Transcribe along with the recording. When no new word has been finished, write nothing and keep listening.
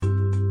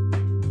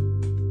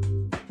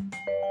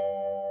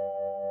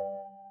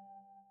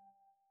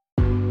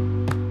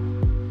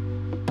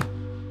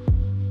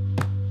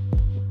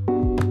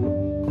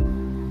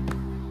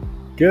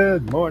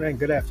Good morning,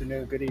 good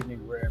afternoon, good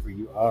evening, wherever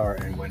you are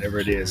and whenever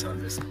it is on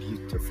this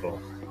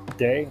beautiful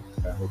day.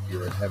 I hope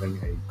you're having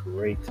a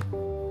great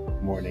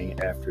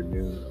morning,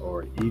 afternoon,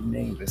 or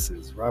evening. This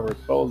is Robert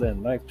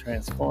Bolden, Life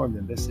Transformed,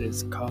 and this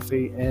is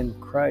Coffee and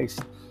Christ.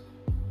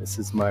 This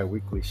is my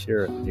weekly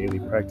share of daily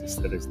practice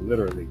that has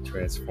literally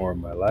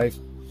transformed my life.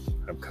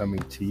 I'm coming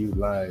to you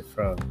live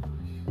from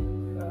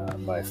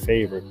my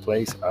favorite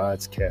place,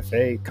 Oz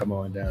Cafe. Come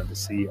on down to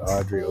see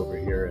Audrey over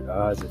here at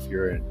Oz if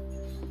you're in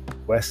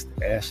West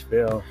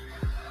Asheville,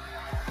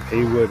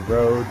 Haywood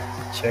Road.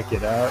 Check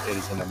it out. It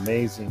is an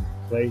amazing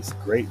place,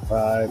 great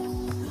vibe,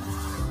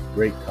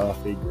 great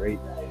coffee, great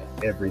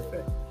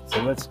everything.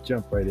 So let's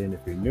jump right in.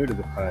 If you're new to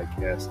the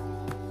podcast,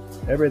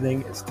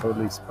 everything is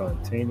totally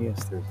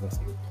spontaneous. There's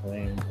nothing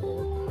planned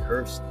or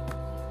rehearsed.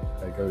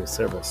 I go to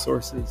several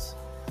sources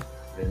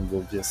and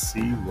we'll just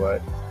see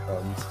what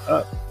comes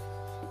up.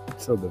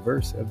 So the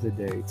verse of the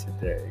day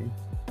today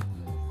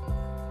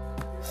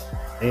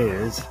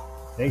is,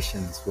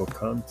 nations will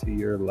come to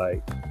your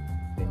light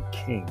and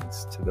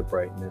kings to the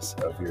brightness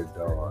of your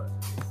dawn.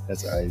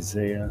 That's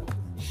Isaiah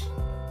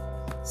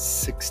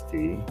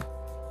 63.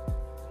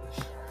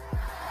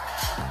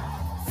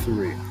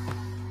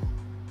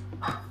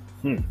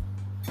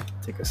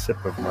 Take a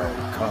sip of my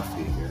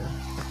coffee here.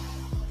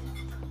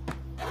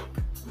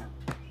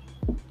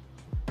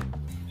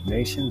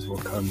 Nations will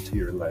come to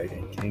your light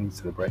and kings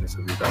to the brightness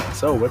of your dawn.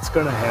 So what's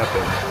going to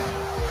happen,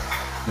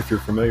 if you're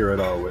familiar at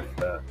all with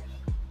the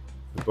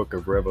book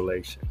of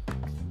Revelation,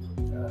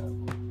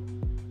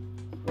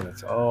 when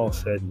it's all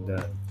said and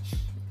done,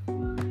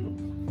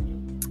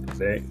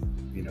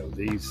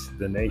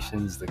 the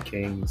nations, the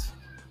kings,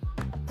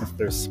 if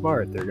they're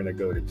smart, they're going to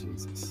go to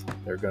Jesus.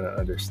 They're going to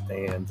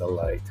understand the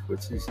light,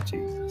 which is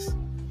Jesus,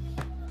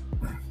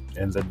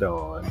 and the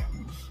dawn.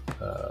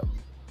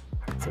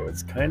 So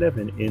it's kind of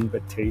an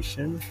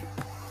invitation.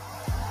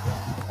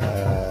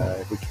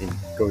 We can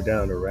go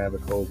down a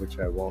rabbit hole, which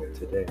I won't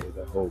today,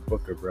 the whole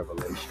book of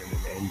Revelation and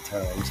end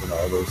times and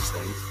all those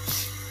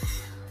things.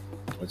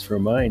 Which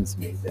reminds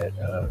me that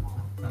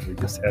we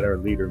just had our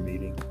leader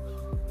meeting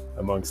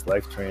amongst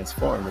Life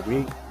Transformed.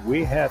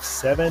 We have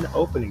 7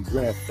 openings.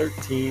 We're going to have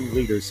 13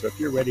 leaders. So if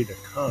you're ready to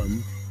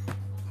come,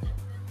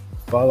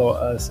 follow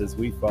us as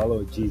we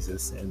follow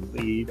Jesus and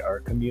lead our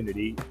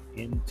community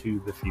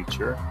into the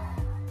future.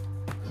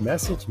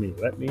 Message me.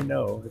 Let me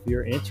know if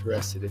you're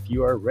interested, if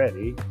you are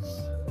ready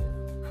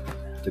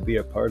to be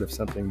a part of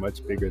something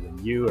much bigger than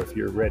you, if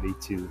you're ready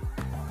to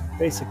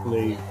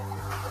basically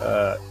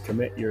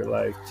commit your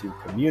life to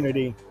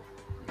community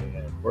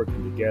and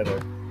working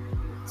together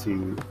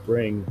to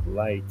bring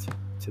light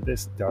to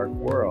this dark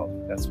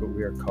world. That's what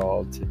we are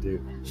called to do.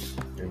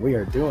 And we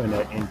are doing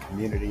that in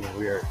community, and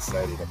we are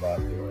excited about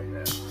doing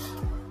that.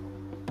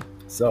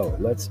 So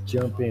let's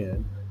jump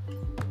in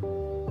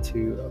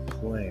to a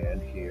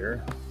plan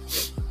here.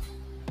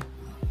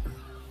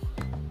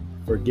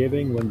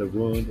 Forgiving when the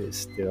wound is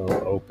still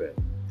open.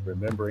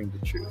 Remembering the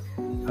truth.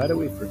 How do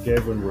we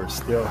forgive when we're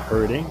still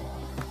hurting?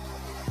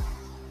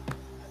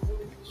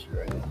 Make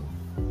sure I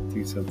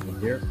do something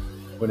here.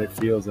 When it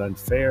feels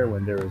unfair,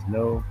 when there is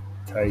no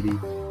tidy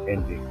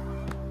ending.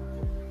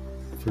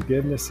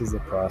 Forgiveness is a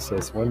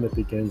process, one that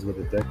begins with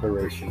a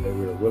declaration that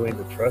we are willing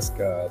to trust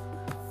God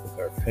with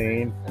our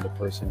pain and the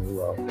person who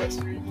wronged us.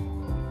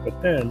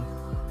 But then,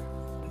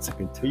 it's a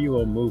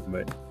continual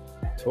movement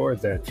toward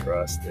that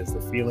trust as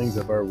the feelings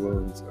of our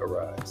wounds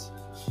arise.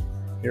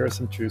 Here are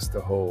some truths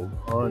to hold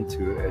on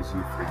to as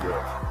you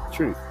forgive.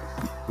 Truth.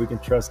 We can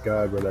trust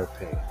God with our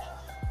pain.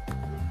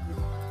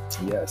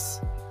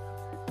 Yes.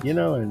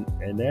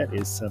 And that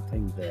is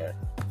something that,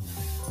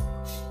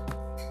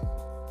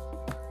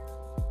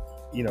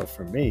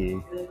 for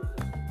me,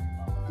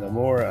 the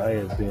more I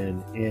have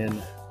been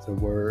in the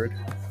Word,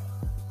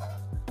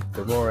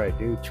 the more I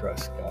do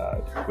trust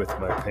God with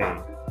my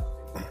pain.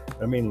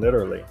 I mean,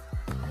 literally.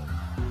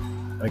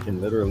 I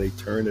can literally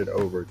turn it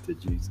over to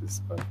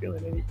Jesus if I'm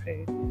feeling any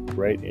pain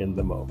right in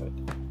the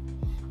moment.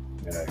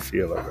 And I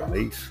feel a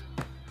relief.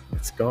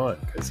 It's gone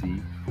because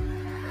he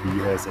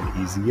has an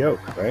easy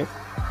yoke, right?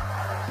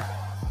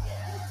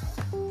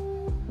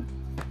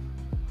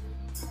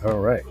 All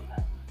right.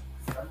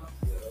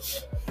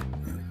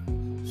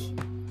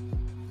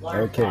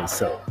 Okay,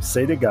 so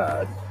say to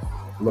God,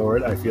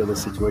 Lord, I feel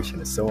this situation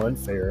is so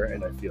unfair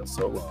and I feel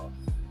so wrong.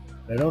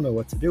 I don't know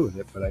what to do with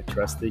it, but I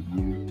trust that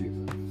you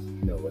do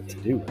know what to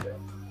do with it.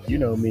 You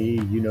know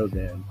me, you know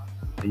them,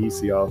 and you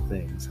see all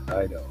things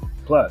I don't.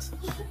 Plus,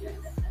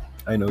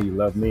 I know you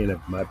love me and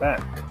have my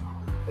back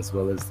as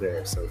well as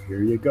theirs. So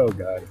here you go,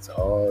 God. It's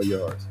all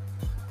yours.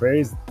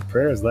 Prayers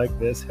like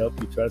this help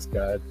you trust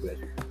God with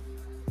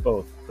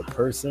both the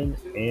person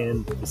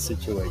and the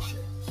situation.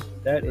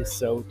 That is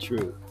so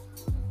true.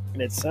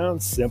 And it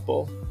sounds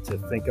simple to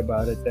think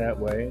about it that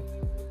way,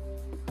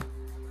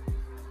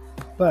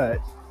 but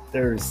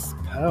there's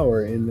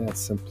power in that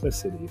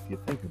simplicity if you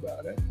think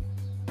about it.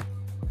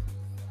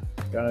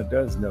 God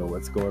does know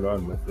what's going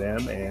on with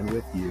them and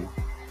with you.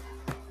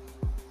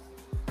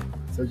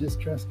 So just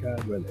trust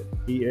God with it.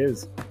 He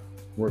is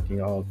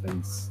working all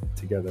things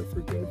together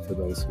for good for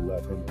those who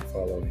love him and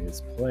follow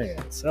his plan.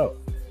 So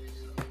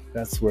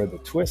that's where the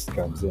twist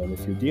comes in.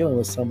 If you're dealing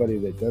with somebody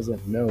that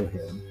doesn't know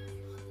him,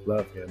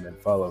 love him, and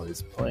follow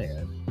his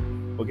plan,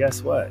 well,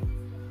 guess what?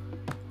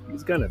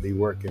 He's going to be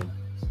working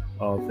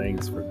all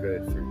things for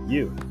good for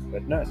you,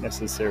 but not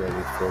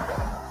necessarily for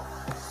them.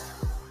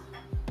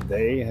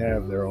 They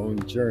have their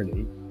own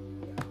journey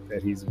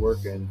that he's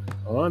working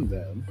on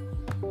them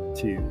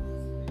to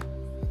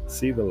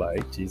see the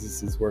light.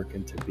 Jesus is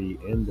working to be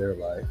in their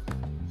life.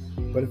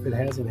 But if it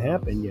hasn't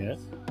happened yet,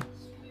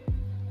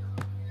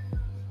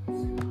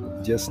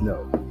 just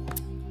know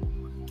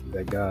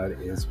that God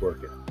is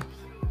working.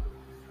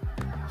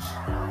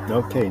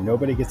 Okay,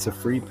 nobody gets a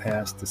free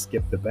pass to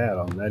skip the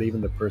battle, not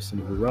even the person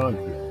who wronged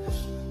you.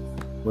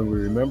 When we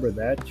remember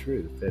that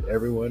truth, that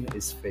everyone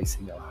is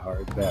facing a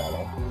hard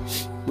battle,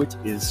 which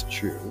is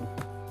true,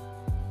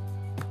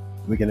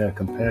 we can have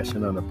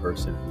compassion on the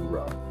person who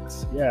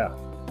wrongs. Yeah,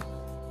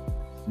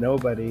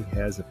 nobody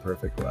has a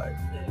perfect life.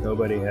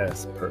 Nobody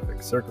has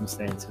perfect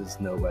circumstances.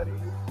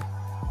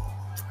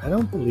 I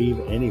don't believe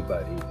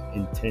anybody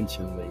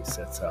intentionally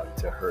sets out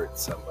to hurt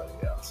somebody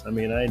else. I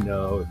mean, I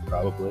know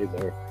probably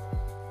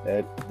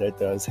that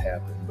does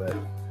happen, but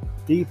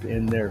deep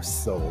in their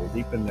soul,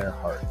 deep in their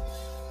heart,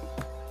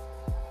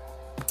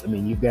 I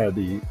mean, you've got to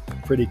be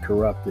pretty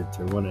corrupted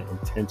to want to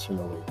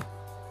intentionally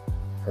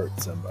hurt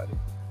somebody.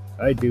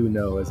 I do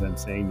know as I'm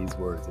saying these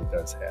words, it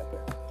does happen.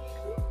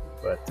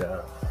 But,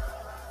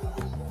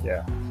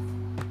 yeah.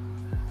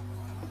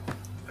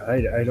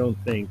 I don't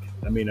think,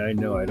 I mean, I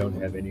know I don't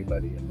have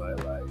anybody in my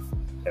life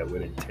that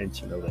would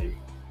intentionally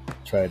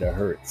try to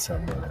hurt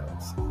someone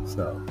else.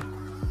 So,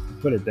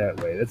 put it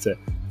that way. It's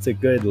a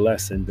good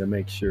lesson to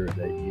make sure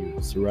that you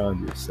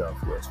surround yourself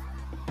with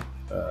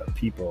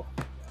people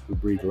who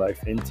breathe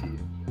life into you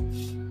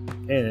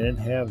and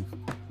have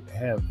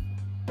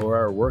or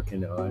are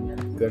working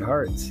on good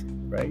hearts,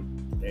 right?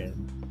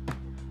 And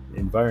the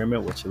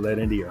environment what you let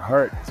into your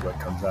heart is what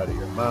comes out of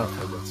your mouth,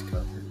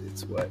 and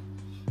it's what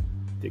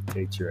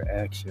dictates your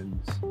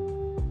actions.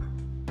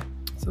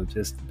 So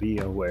just be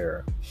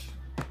aware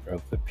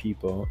of the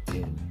people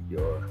in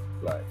your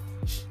life.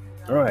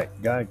 All right,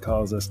 God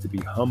calls us to be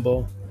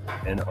humble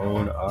and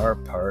own our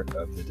part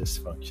of the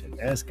dysfunction.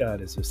 Ask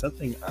God, is there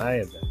something I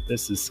have done?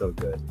 This is so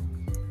good.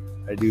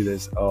 I do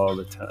this all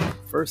the time.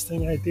 First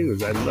thing I do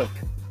is I look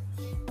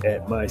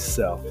at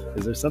myself.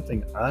 Is there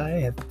something I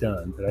have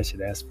done that I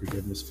should ask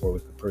forgiveness for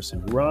with the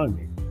person who wronged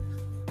me?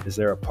 Is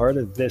there a part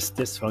of this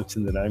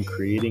dysfunction that I'm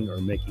creating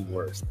or making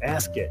worse?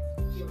 Ask it,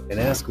 and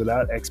ask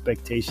without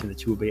expectation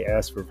that you will be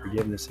asked for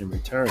forgiveness in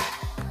return.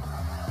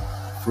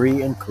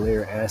 Free and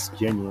clear, ask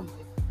genuinely.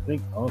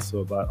 Think also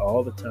about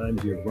all the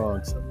times you've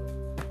wronged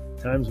someone,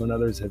 times when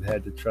others have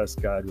had to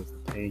trust God with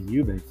the pain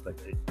you've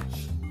inflicted,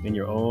 and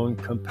your own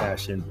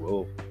compassion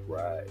will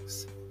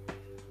rise.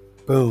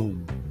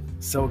 Boom.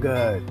 So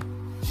good.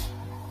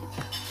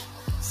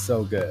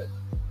 So good.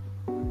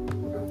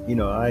 You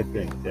know, I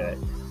think that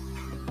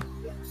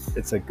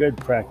it's a good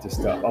practice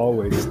to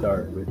always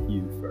start with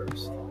you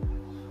first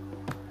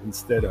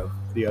instead of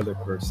the other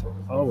person.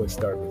 Always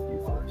start with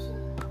you first.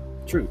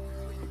 Truth.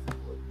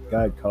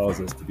 God calls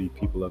us to be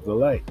people of the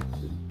light.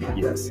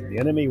 Yes, the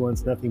enemy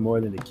wants nothing more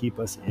than to keep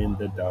us in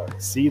the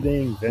dark,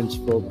 seething,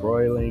 vengeful,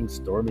 broiling,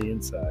 stormy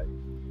inside.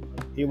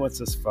 He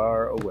wants us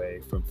far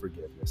away from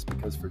forgiveness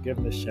because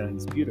forgiveness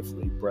shines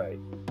beautifully bright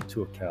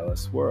to a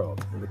callous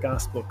world. In the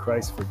gospel,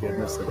 Christ's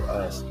forgiveness of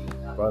us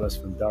brought us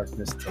from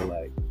darkness to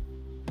light.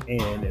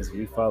 And as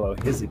we follow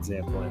his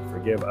example and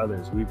forgive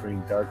others, we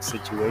bring dark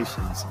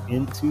situations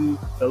into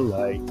the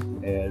light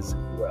as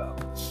well.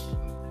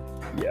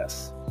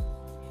 Yes.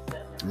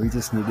 We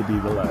just need to be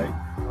the light.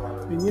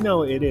 And you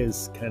know, it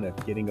is kind of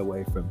getting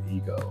away from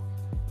ego.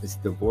 It's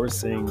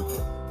divorcing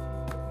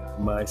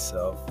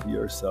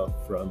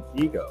yourself from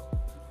ego.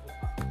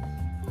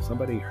 If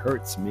somebody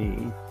hurts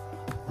me,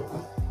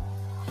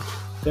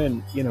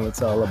 then, you know,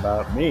 it's all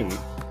about me.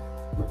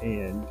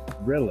 And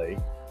really,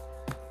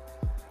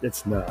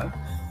 it's not.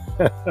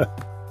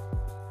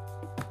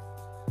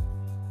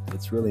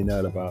 It's really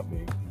not about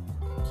me.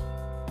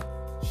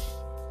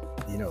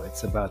 You know,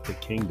 it's about the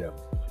kingdom.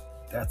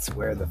 That's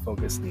where the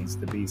focus needs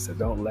to be. So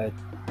don't let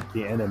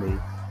the enemy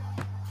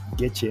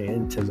get you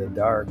into the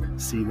dark,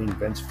 seething,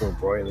 vengeful,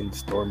 broiling,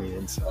 stormy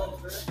inside.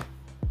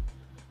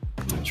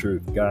 The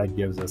truth, God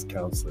gives us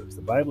counselors.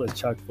 The Bible is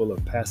chock full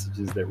of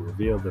passages that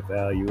reveal the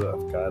value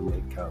of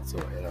godly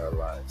counsel in our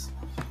lives.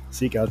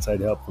 Seek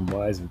outside help from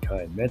wise and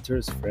kind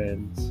mentors,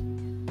 friends.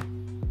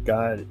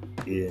 God,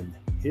 in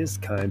his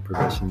kind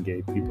provision,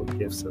 gave people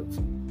gifts of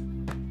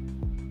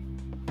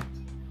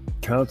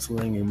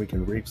counseling, and we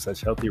can reap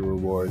such healthy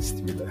rewards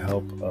through the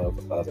help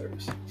of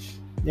others.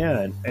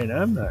 Yeah, and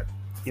I'm not,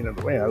 you know,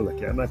 the way I look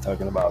at it, I'm not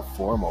talking about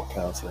formal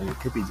counseling. It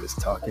could be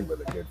just talking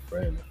with a good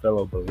friend, a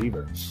fellow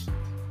believer.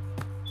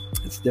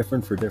 It's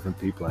different for different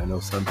people. I know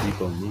some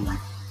people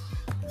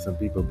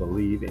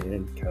believe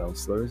in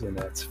counselors, and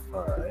that's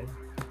fine.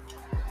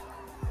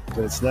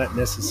 But it's not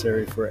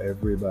necessary for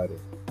everybody.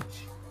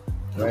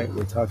 right?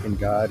 We're talking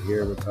God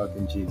here, we're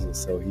talking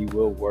Jesus, so he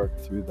will work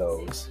through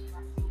those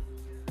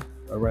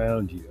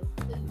around you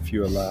if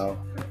you allow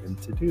him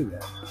to do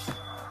that.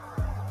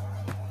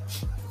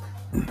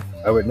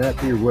 I would not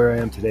be where I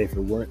am today if it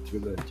weren't through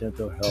the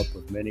gentle help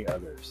of many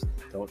others.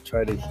 Don't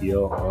try to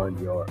heal on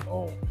your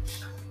own.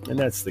 And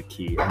that's the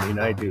key. I mean,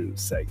 I do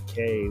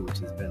Psych-K, which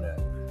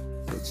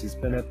has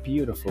been a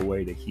beautiful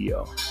way to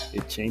heal.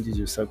 It changes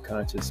your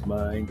subconscious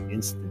mind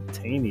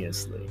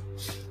instantaneously.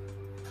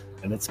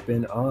 And it's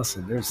been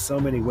awesome. There's so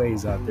many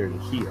ways out there to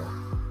heal,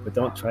 but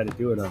don't try to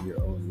do it on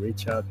your own.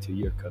 Reach out to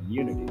your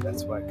community.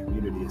 That's why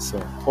community is so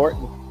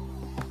important.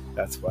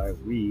 That's why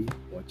we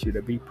want you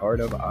to be part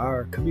of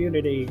our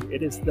community.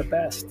 It is the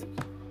best.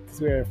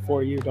 Because we are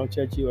for you, don't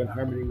judge you, in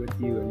harmony with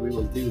you, and we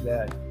will do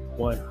that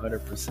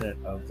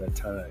 100% of the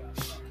time.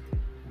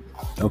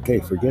 Okay,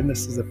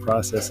 forgiveness is a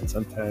process, and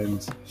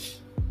sometimes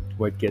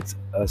what gets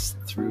us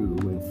through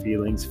when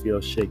feelings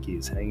feel shaky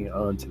is hanging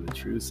on to the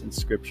truths in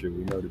Scripture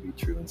we know to be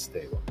true and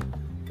stable.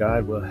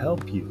 God will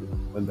help you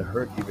when the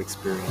hurt you've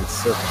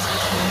experienced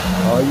surfaces.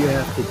 All you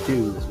have to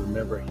do is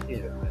remember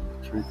Him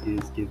and the truth He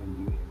has given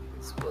you in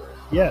His Word.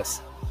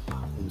 Yes,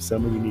 there's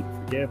someone you need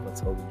to forgive.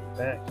 What's holding you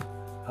back?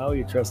 How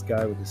you trust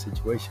God with the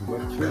situation?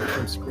 What truth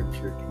from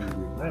Scripture can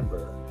you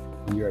remember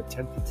when you're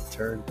tempted to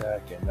turn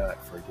back and not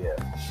forgive?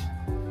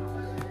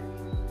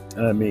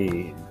 I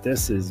mean,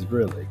 this is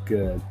really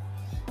good.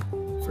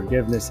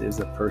 Forgiveness is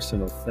a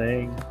personal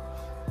thing.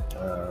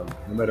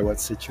 No matter what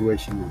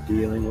situation you're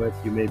dealing with,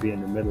 you may be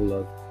in the middle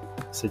of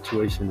a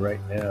situation right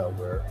now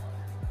where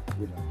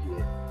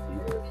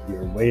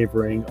you're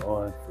wavering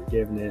on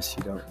forgiveness.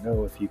 You don't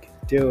know if you can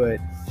do it.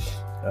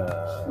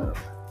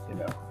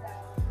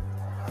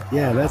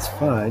 Yeah, that's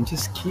fine.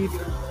 Just keep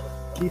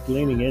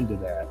leaning into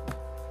that.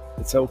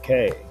 It's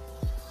okay.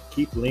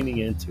 Keep leaning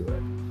into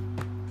it.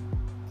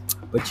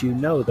 But you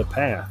know the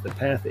path. The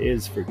path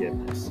is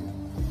forgiveness.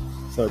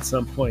 So at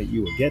some point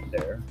you will get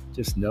there.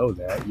 Just know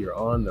that you're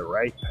on the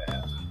right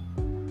path.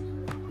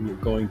 And you're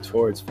going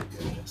towards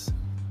forgiveness.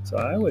 So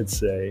I would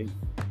say,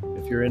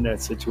 if you're in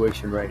that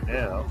situation right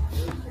now,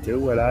 do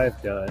what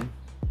I've done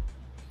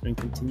and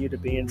continue to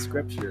be in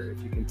Scripture.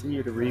 If you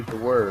continue to read the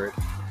Word,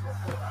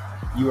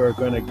 you are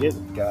going to get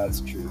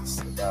God's truths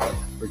about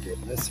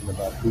forgiveness and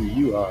about who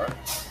you are.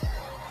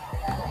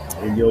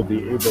 And you'll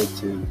be able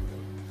to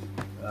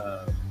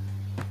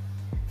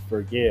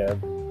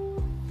forgive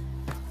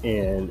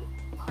and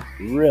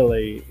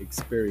really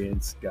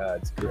experience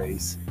God's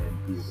grace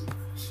and beauty.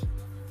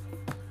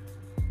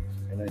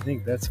 And I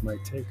think that's my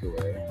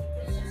takeaway.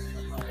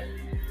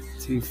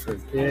 To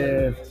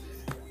forgive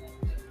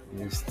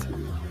is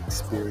to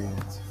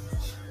experience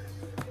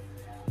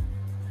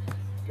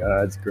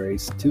God's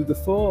grace to the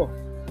full.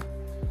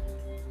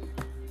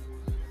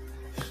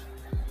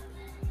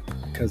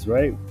 Because,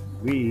 right,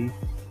 we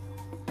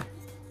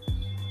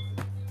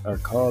are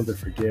called to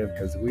forgive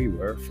because we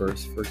were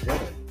first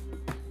forgiven.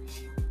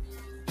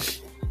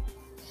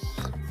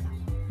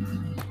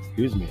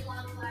 Excuse me.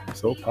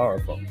 So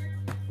powerful.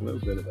 A little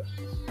bit of a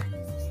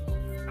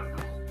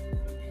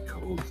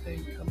cold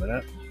thing coming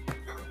up.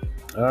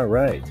 All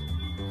right.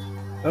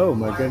 Oh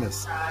my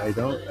goodness. I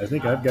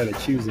think I've got to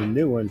choose a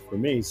new one for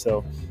me.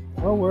 So,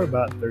 we're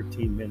about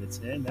 13 minutes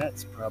in.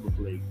 That's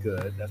probably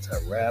good. That's a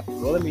wrap.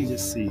 Well, let me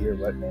just see here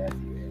what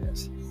Matthew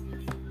has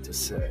to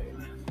say.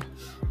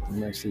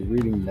 I'm actually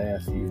reading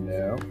Matthew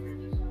now.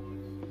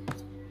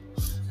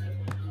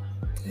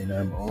 And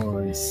I'm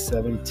on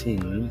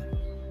 17.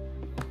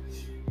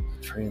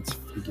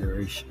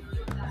 Transfiguration.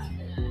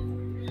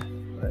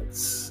 Let's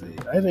see.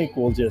 I think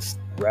we'll just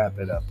wrap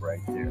it up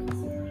right there.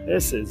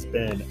 This has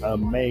been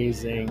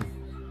amazing.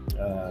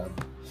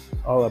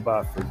 All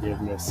about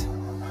forgiveness.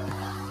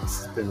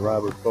 This has been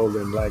Robert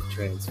Bolden, Life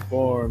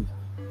Transformed.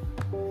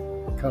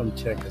 Come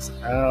check us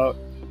out.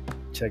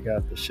 Check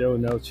out the show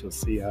notes. You'll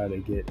see how to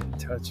get in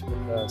touch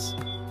with us.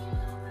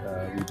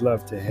 We'd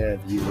love to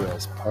have you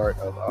as part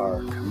of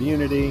our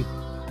community.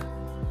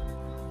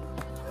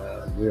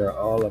 We are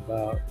all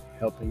about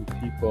helping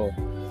people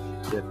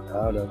get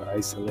out of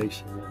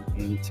isolation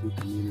and into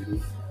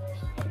community,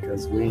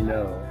 because we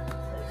know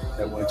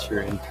that once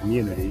you're in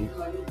community,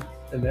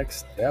 the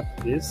next step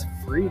is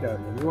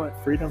freedom, and we want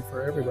freedom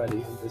for everybody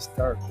in this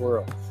dark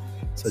world.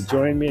 So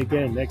join me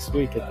again next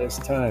week at this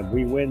time.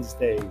 We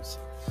Wednesdays,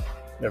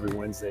 every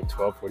Wednesday,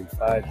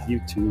 12:45,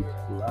 YouTube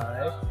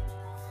Live,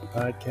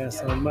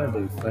 podcast on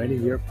Monday,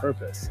 Finding Your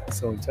Purpose.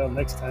 So until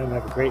next time,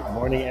 have a great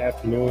morning,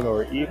 afternoon,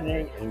 or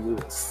evening, and we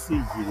will see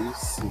you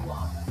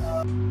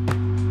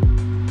soon.